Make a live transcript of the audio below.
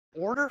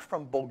Order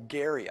from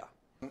Bulgaria.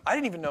 I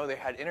didn't even know they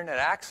had internet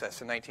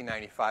access in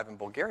 1995 in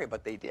Bulgaria,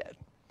 but they did.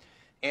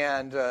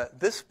 And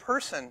this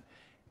person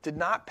did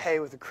not pay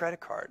with a credit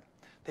card.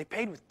 They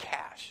paid with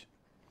cash,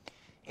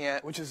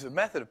 which is a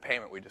method of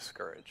payment we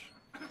discourage.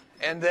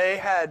 And they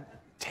had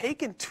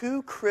taken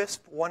 2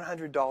 crisp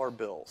 $100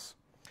 bills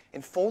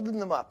and folded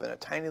them up in a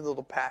tiny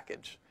little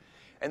package.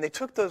 And they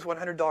took those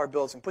 $100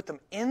 bills and put them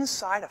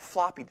inside a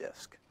floppy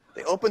disk.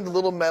 They opened the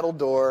little metal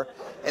door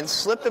and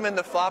slipped them in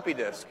the floppy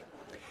disk.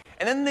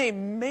 And then they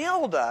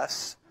mailed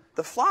us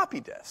the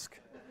floppy disk.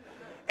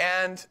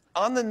 And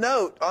on the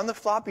note, on the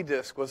floppy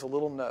disk was a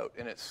little note,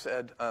 and it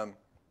said,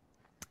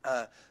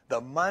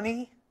 the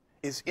money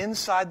is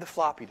inside the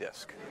floppy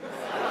disk.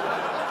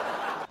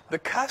 The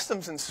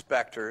customs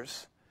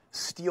inspectors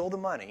steal the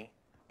money,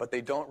 but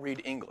they don't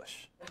read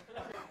English.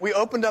 We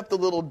opened up the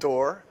little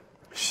door.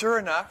 Sure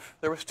enough,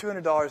 there was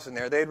 $200 in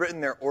there. They had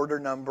written their order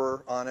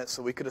number on it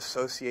so we could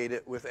associate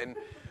it with, and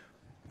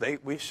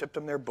we shipped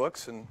them their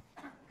books, and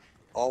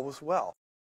all was well.